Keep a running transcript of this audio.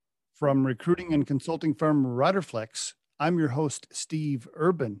From recruiting and consulting firm Riderflex, I'm your host, Steve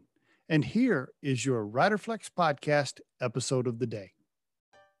Urban, and here is your Riderflex podcast episode of the day.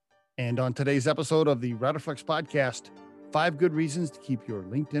 And on today's episode of the Riderflex podcast, 5 good reasons to keep your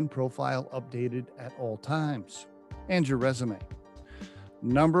LinkedIn profile updated at all times and your resume.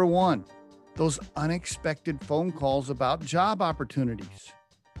 Number 1, those unexpected phone calls about job opportunities.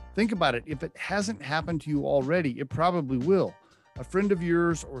 Think about it. If it hasn't happened to you already, it probably will. A friend of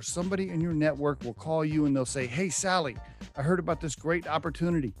yours or somebody in your network will call you and they'll say, "Hey, Sally, I heard about this great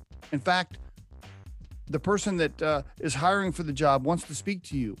opportunity. In fact, the person that is hiring for the job wants to speak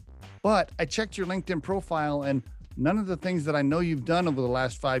to you, but I checked your LinkedIn profile and none of the things that I know you've done over the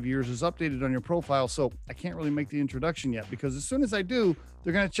last 5 years is updated on your profile. So I can't really make the introduction yet because as soon as I do,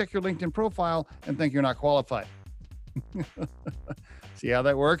 they're going to check your LinkedIn profile and think you're not qualified." See how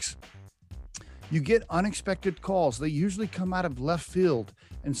that works? You get unexpected calls. They usually come out of left field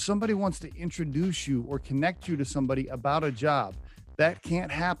and somebody wants to introduce you or connect you to somebody about a job. That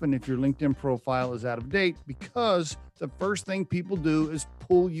can't happen if your LinkedIn profile is out of date because the first thing people do is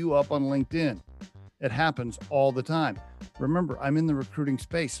pull you up on LinkedIn. It happens all the time. Remember, I'm in the recruiting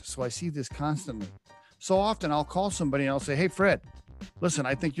space, so I see this constantly. So often I'll call somebody and I'll say, "Hey, Fred, listen,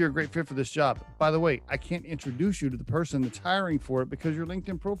 I think you're a great fit for this job. By the way, I can't introduce you to the person that's hiring for it because your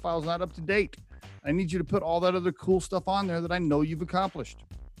LinkedIn profile is not up to date. I need you to put all that other cool stuff on there that I know you've accomplished."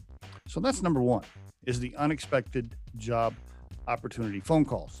 So that's number 1, is the unexpected job opportunity phone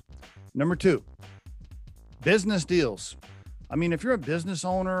calls. Number 2, business deals. I mean, if you're a business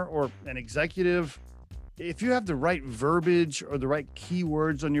owner or an executive, if you have the right verbiage or the right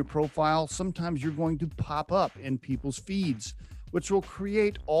keywords on your profile, sometimes you're going to pop up in people's feeds, which will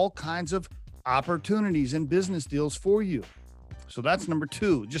create all kinds of opportunities and business deals for you. So that's number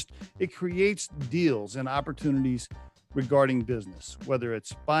 2. Just it creates deals and opportunities regarding business, whether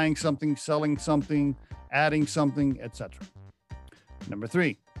it's buying something, selling something, adding something, etc. Number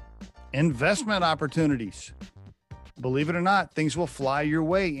 3, investment opportunities. Believe it or not, things will fly your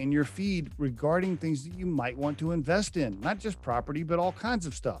way in your feed regarding things that you might want to invest in, not just property, but all kinds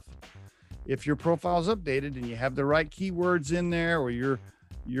of stuff. If your profile is updated and you have the right keywords in there, or you're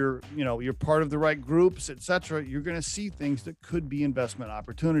part of the right groups, etc., you're going to see things that could be investment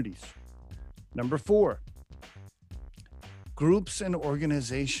opportunities. Number 4, groups and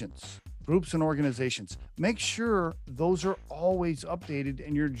organizations. Groups and organizations. Make sure those are always updated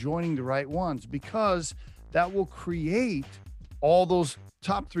and you're joining the right ones, because that will create all those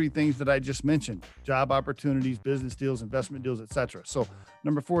top 3 things that I just mentioned: job opportunities, business deals, investment deals, etc. So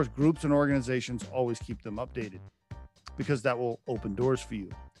number 4 is groups and organizations. Always keep them updated because that will open doors for you.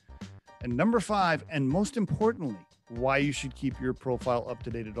 And number 5, and most importantly, why you should keep your profile up to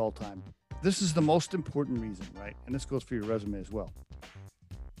date at all time. This is the most important reason, right? And this goes for your resume as well.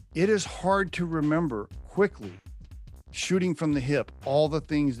 It is hard to remember quickly, shooting from the hip, all the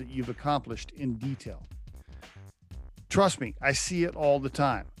things that you've accomplished in detail. Trust me, I see it all the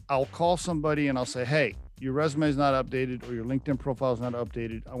time. I'll call somebody and I'll say, "Hey, your resume is not updated or your LinkedIn profile is not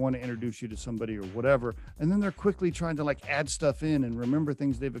updated. I want to introduce you to somebody," or whatever. And then they're quickly trying to add stuff in and remember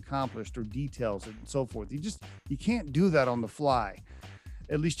things they've accomplished or details and so forth. You can't do that on the fly.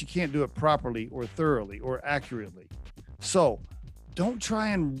 At least you can't do it properly or thoroughly or accurately. So don't try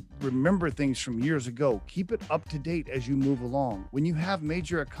and remember things from years ago. Keep it up to date as you move along. When you have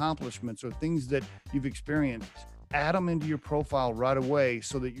major accomplishments or things that you've experienced, add them into your profile right away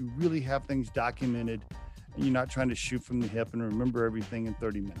so that you really have things documented and you're not trying to shoot from the hip and remember everything in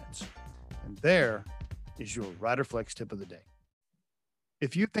 30 minutes. And there is your Riderflex tip of the day.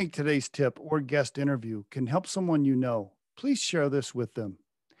 If you think today's tip or guest interview can help someone you know, please share this with them.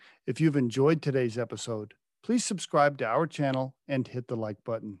 If you've enjoyed today's episode, please subscribe to our channel and hit the like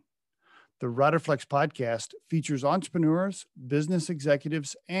button. The Riderflex podcast features entrepreneurs, business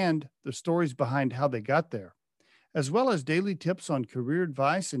executives, and the stories behind how they got there, as well as daily tips on career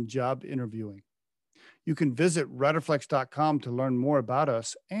advice and job interviewing. You can visit riderflex.com to learn more about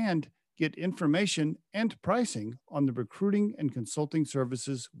us and get information and pricing on the recruiting and consulting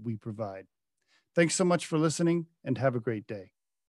services we provide. Thanks so much for listening and have a great day.